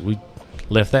 because we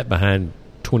left that behind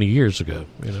 20 years ago.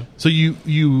 So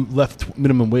you left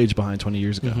minimum wage behind 20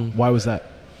 years ago. Mm-hmm. Why was that?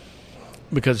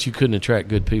 Because you couldn't attract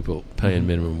good people paying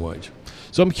minimum wage.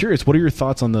 So I'm curious, what are your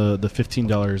thoughts on the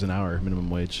 $15 an hour minimum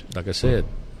wage? Like I said,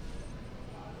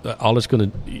 all it's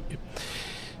going to...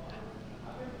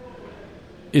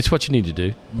 It's what you need to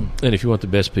do. And if you want the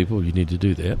best people, you need to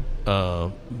do that.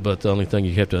 But the only thing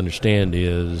you have to understand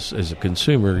is, as a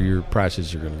consumer, your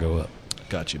prices are going to go up.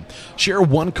 Got you. Share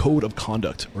one code of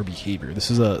conduct or behavior. This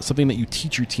is something that you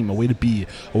teach your team, a way to be,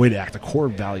 a way to act, a core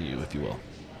value, if you will.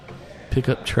 Pick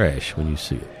up trash when you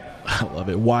see it. I love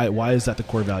it. Why is that the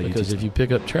core value? Because if you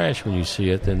pick up trash when you see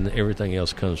it, then everything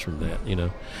else comes from that.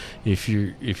 If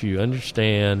you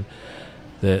understand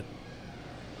that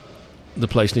the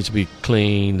place needs to be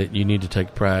clean, that you need to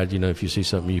take pride, if you see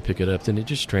something, you pick it up, then it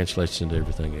just translates into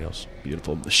everything else.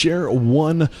 Beautiful. Share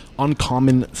one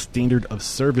uncommon standard of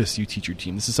service you teach your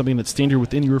team. This is something that's standard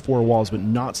within your four walls, but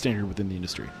not standard within the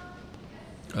industry.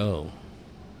 Oh,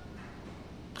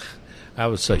 I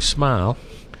would say smile,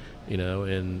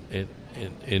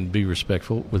 and be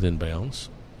respectful within bounds,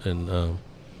 and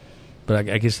but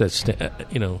I guess that's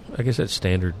that's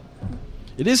standard.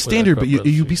 It is standard, but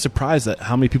you'd be surprised at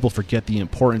how many people forget the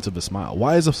importance of a smile.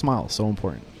 Why is a smile so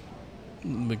important?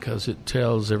 Because it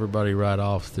tells everybody right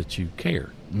off that you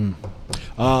care.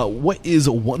 What is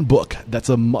one book that's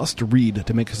a must-read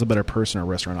to make us a better person or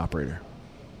restaurant operator?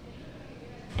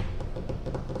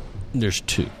 There's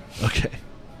two. Okay.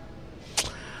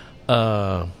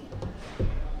 The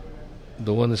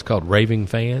one that's called Raving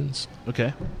Fans.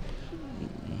 Okay.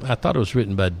 I thought it was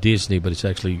written by Disney, but it's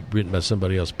actually written by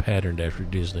somebody else patterned after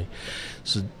Disney.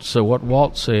 So what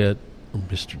Walt said,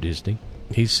 Mr. Disney,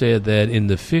 he said that in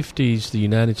the 50s, the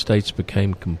United States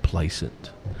became complacent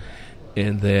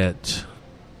and that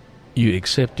you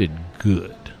accepted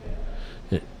good.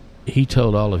 He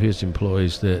told all of his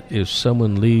employees that if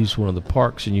someone leaves one of the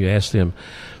parks and you ask them,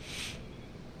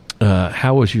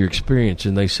 how was your experience?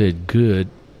 And they said good,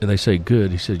 and they say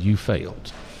good, he said, you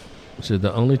failed. He said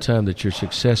the only time that you're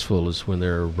successful is when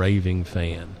they're a raving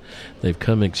fan. They've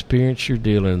come experience your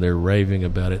deal and they're raving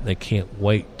about it, and they can't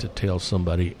wait to tell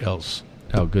somebody else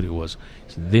how good it was.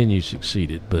 So then you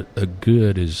succeeded, but a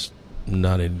good is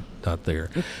not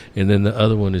there. And then the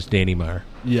other one is Danny Meyer.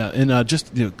 Yeah, and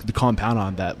just the compound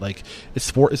on that, like it's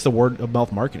the word of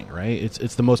mouth marketing, right?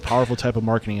 It's the most powerful type of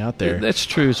marketing out there. That's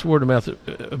true. It's word of mouth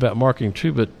about marketing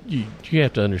too, but you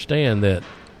have to understand that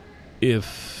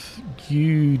if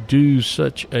you do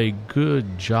such a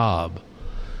good job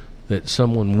that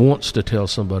someone wants to tell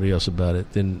somebody else about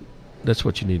it, then that's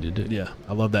what you need to do. Yeah,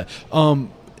 I love that.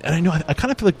 And I know I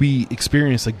kind of feel like we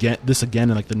experienced this again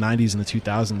in like the 90s and the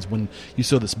 2000s when you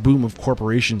saw this boom of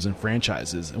corporations and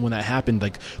franchises, and when that happened,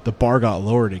 like the bar got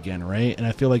lowered again, right? And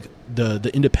I feel like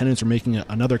the independents are making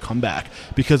another comeback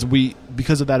because of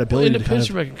that ability. Well, independents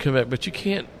are making a comeback, but you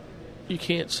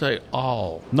can't say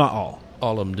all. Not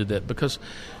all of them did that because,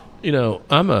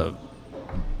 I'm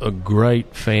a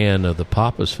great fan of the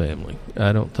Pappas family.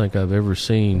 I don't think I've ever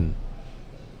seen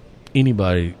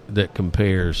anybody that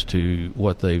compares to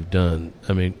what they've done.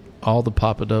 I mean, all the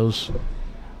Pappadeaux,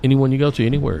 anyone you go to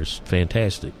anywhere is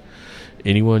fantastic.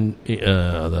 Anyone,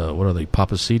 what are they,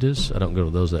 Pappasitas? I don't go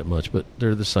to those that much, but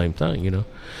they're the same thing, you know.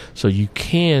 So you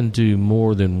can do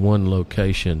more than one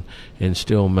location and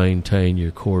still maintain your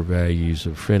core values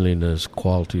of friendliness,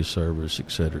 quality of service,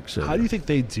 et cetera, et cetera. How do you think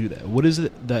they do that? What is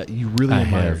it that you really I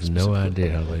admire? have no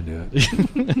idea how they do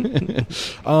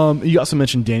it. You also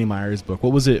mentioned Danny Meyer's book.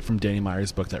 What was it from Danny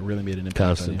Meyer's book that really made an impact on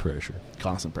Constant you? pressure.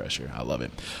 Constant pressure. I love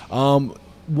it.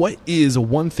 What is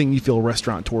one thing you feel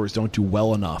restaurateurs don't do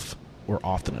well enough or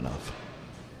often enough?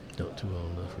 Don't do well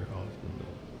enough or often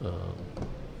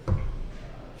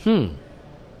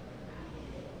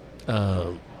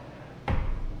enough.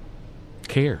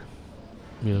 Care.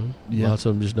 You know, Yeah. lots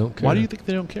of them just don't care. Why do you think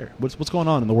they don't care? What's going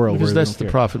on in the world? Because where they that's don't the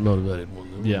care? profit motivated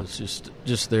one. Yeah. It's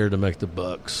just there to make the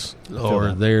bucks, feel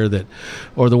or that.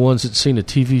 or the ones that seen a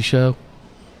TV show.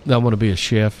 They want to be a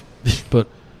chef, but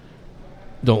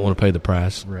don't want to pay the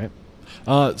price. Right.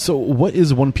 So what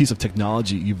is one piece of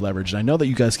technology you've leveraged? I know that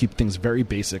you guys keep things very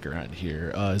basic around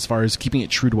here, as far as keeping it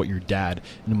true to what your dad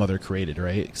and mother created,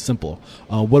 right? Simple.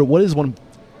 What is one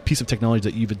piece of technology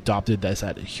that you've adopted that's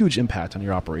had a huge impact on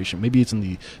your operation? Maybe it's in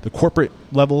the corporate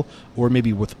level, or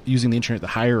maybe with using the internet to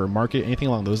hire or market, anything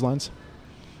along those lines?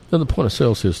 And the point of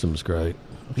sale system is great.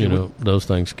 Okay, You know, those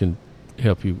things can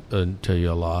help you and tell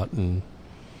you a lot. And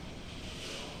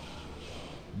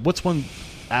What's one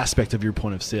aspect of your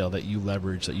point of sale that you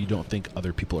leverage that you don't think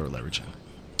other people are leveraging?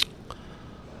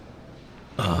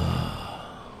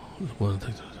 one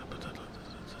thing.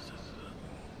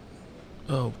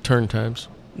 Oh, turn times,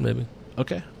 maybe.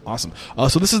 Okay, awesome.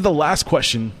 So this is the last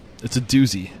question. It's a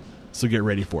doozy, so get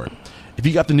ready for it. If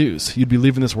you got the news, you'd be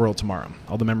leaving this world tomorrow.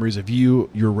 All the memories of you,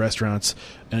 your restaurants,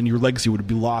 and your legacy would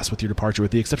be lost with your departure,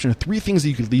 with the exception of 3 things that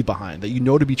you could leave behind that you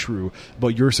know to be true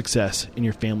about your success and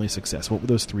your family's success. What would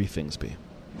those 3 things be?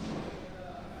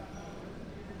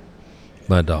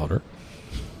 My daughter,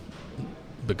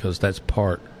 because that's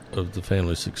part of the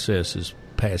family's success, is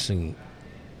passing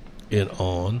it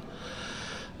on.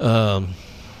 The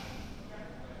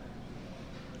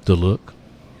look.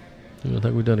 I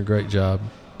think we've done a great job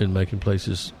in making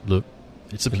places look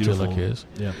It's a beautiful like his.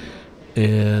 Yeah.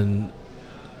 And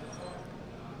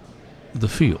the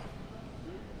feel.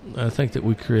 I think that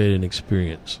we create an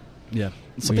experience. Yeah.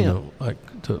 Something You know,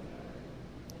 like to.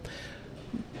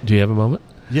 Do you have a moment?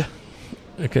 Yeah.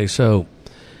 Okay, so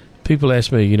people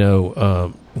ask me,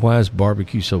 why is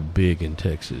barbecue so big in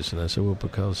Texas? And I said, well,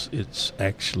 because it's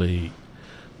actually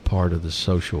part of the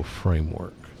social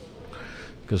framework.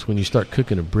 Because when you start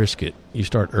cooking a brisket, you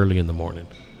start early in the morning.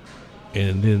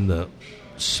 And then the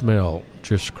smell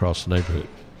drifts across the neighborhood.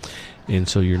 And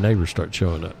so your neighbors start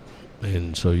showing up.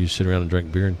 And so you sit around and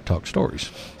drink beer and talk stories.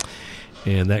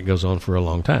 And that goes on for a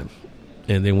long time.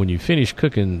 And then when you finish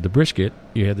cooking the brisket,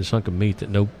 you have this hunk of meat that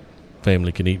no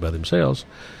family can eat by themselves.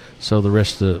 So the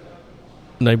rest of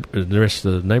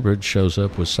the neighborhood shows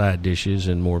up with side dishes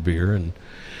and more beer and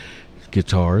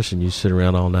guitars, and you sit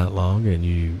around all night long and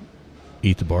you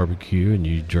eat the barbecue and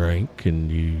you drink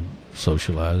and you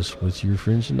socialize with your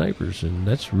friends and neighbors. And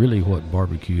that's really what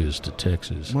barbecue is to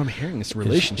Texas. What I'm hearing is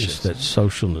relationships. It's that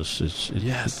socialness.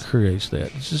 Yes. It creates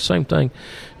that. It's the same thing.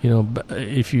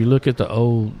 If you look at the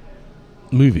old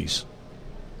movies,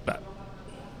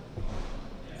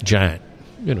 Giant,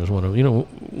 it was one of,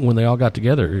 when they all got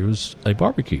together, it was a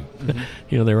barbecue.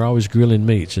 Mm-hmm. They were always grilling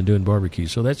meats and doing barbecue.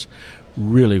 So that's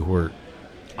really where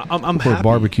I'm where happy.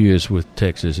 barbecue is with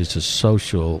Texas. It's a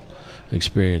social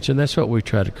experience, and that's what we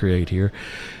try to create here.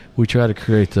 We try to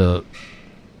create the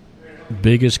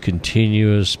biggest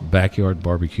continuous backyard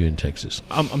barbecue in Texas.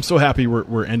 I'm so happy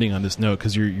we're ending on this note,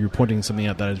 because you're pointing something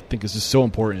out that I think is just so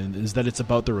important, is that it's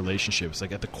about the relationships.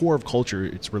 Like, at the core of culture,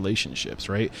 it's relationships,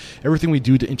 right? Everything we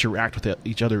do to interact with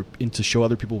each other and to show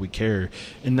other people we care,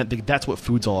 and that's what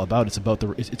food's all about. It's about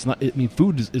it's not. I mean,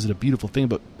 food is a beautiful thing,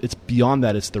 but it's beyond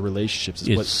that. It's the relationships.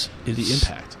 It's the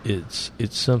impact.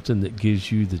 It's something that gives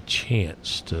you the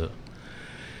chance to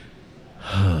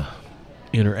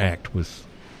interact with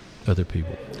other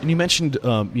people. And you mentioned,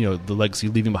 the legacy,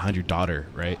 leaving behind your daughter,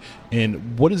 right?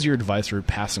 And what is your advice for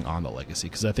passing on the legacy?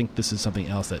 Because I think this is something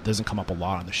else that doesn't come up a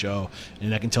lot on the show,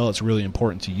 and I can tell it's really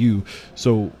important to you.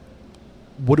 So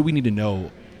what do we need to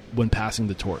know when passing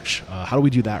the torch? How do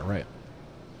we do that right?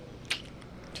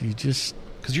 You just...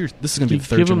 Because this is going to be the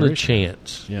third give them the generation.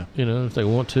 chance. Yeah. If they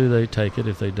want to, they take it.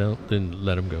 If they don't, then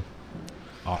let them go.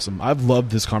 Awesome. I've loved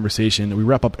this conversation. We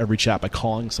wrap up every chat by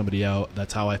calling somebody out.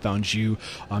 That's how I found you.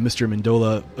 Mr.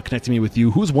 Mendola connecting me with you.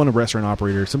 Who's one restaurant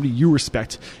operator, somebody you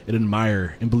respect and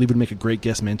admire and believe would make a great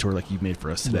guest mentor like you've made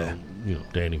for us today?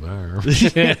 Danny Meyer.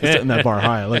 Setting that bar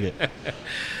high. I like it.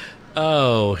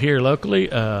 Oh, here locally?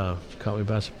 Caught me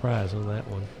by surprise on that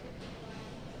one.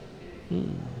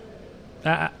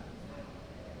 I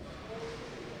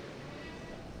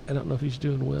don't know if he's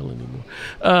doing well anymore.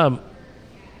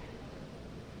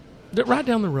 Right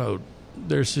down the road,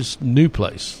 there's this new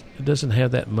place. It doesn't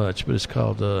have that much, but it's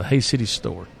called Hay City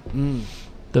Store.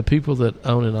 The people that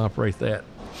own and operate that,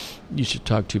 you should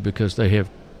talk to because they have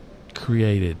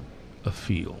created a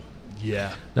feel.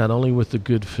 Yeah. Not only with the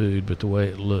good food, but the way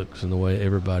it looks and the way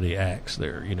everybody acts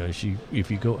there. You know, if you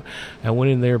go, I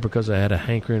went in there because I had a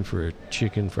hankering for a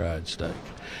chicken fried steak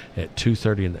at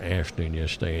 2:30 in the afternoon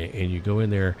yesterday, and you go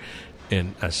in there,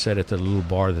 and I sat at the little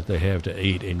bar that they have to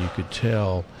eat, and you could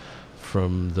tell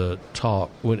from the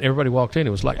talk when everybody walked in,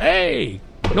 it was like, "Hey,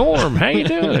 Norm, how you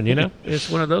doing?" You know, it's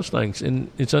one of those things,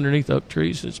 and it's underneath oak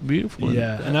trees. It's beautiful.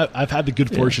 Yeah, and I've had the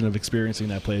good fortune of experiencing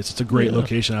that place. It's a great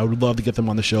location. I would love to get them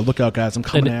on the show. Look out, guys! I'm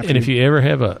coming after you. And if you ever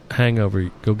have a hangover,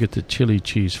 go get the chili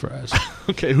cheese fries.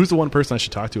 Okay, who's the one person I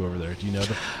should talk to over there? Do you know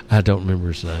them? I don't remember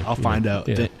his name. I'll find out.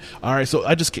 Yeah. All right, so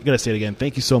I just got to say it again.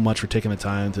 Thank you so much for taking the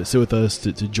time to sit with us,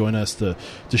 to join us, to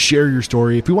share your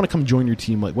story. If we want to come join your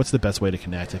team, like, what's the best way to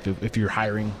connect? If you're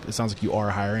hiring, it sounds like you are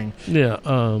hiring.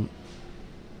 Yeah,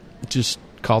 just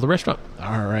call the restaurant.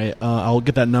 All right. I'll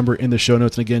get that number in the show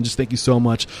notes. And again, just thank you so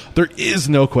much. There is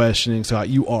no questioning, so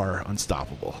you are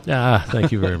unstoppable.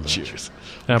 Thank you very much. Cheers.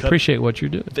 I appreciate what you're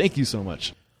doing. Thank you so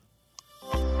much.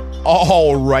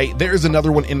 All right, there's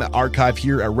another one in the archive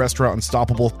here at Restaurant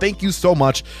Unstoppable. Thank you so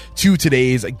much to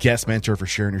today's guest mentor for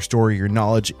sharing your story, your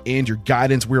knowledge, and your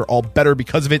guidance. We're all better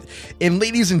because of it. And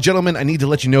ladies and gentlemen, I need to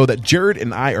let you know that Jared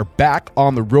and I are back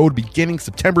on the road beginning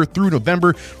September through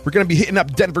November. We're going to be hitting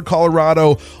up Denver,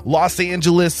 Colorado, Los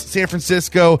Angeles, San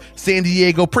Francisco, San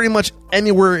Diego, pretty much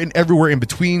anywhere and everywhere in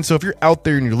between. So if you're out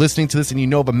there and you're listening to this and you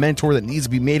know of a mentor that needs to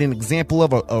be made an example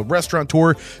of, a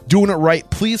restaurateur doing it right,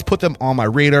 please put them on my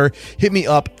radar. Hit me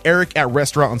up,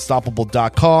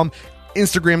 Eric@restaurantunstoppable.com,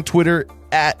 Instagram, Twitter,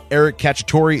 @Eric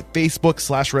Cacciatore, Facebook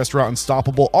 /Restaurant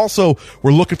Unstoppable. Also,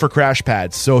 we're looking for crash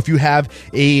pads. So if you have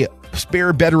a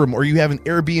spare bedroom or you have an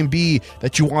Airbnb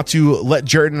that you want to let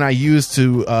Jared and I use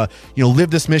to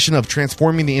live this mission of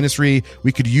transforming the industry,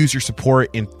 we could use your support,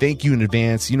 and thank you in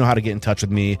advance. You know how to get in touch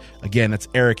with me. Again, that's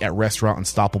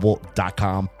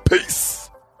Eric@restaurantunstoppable.com. Peace.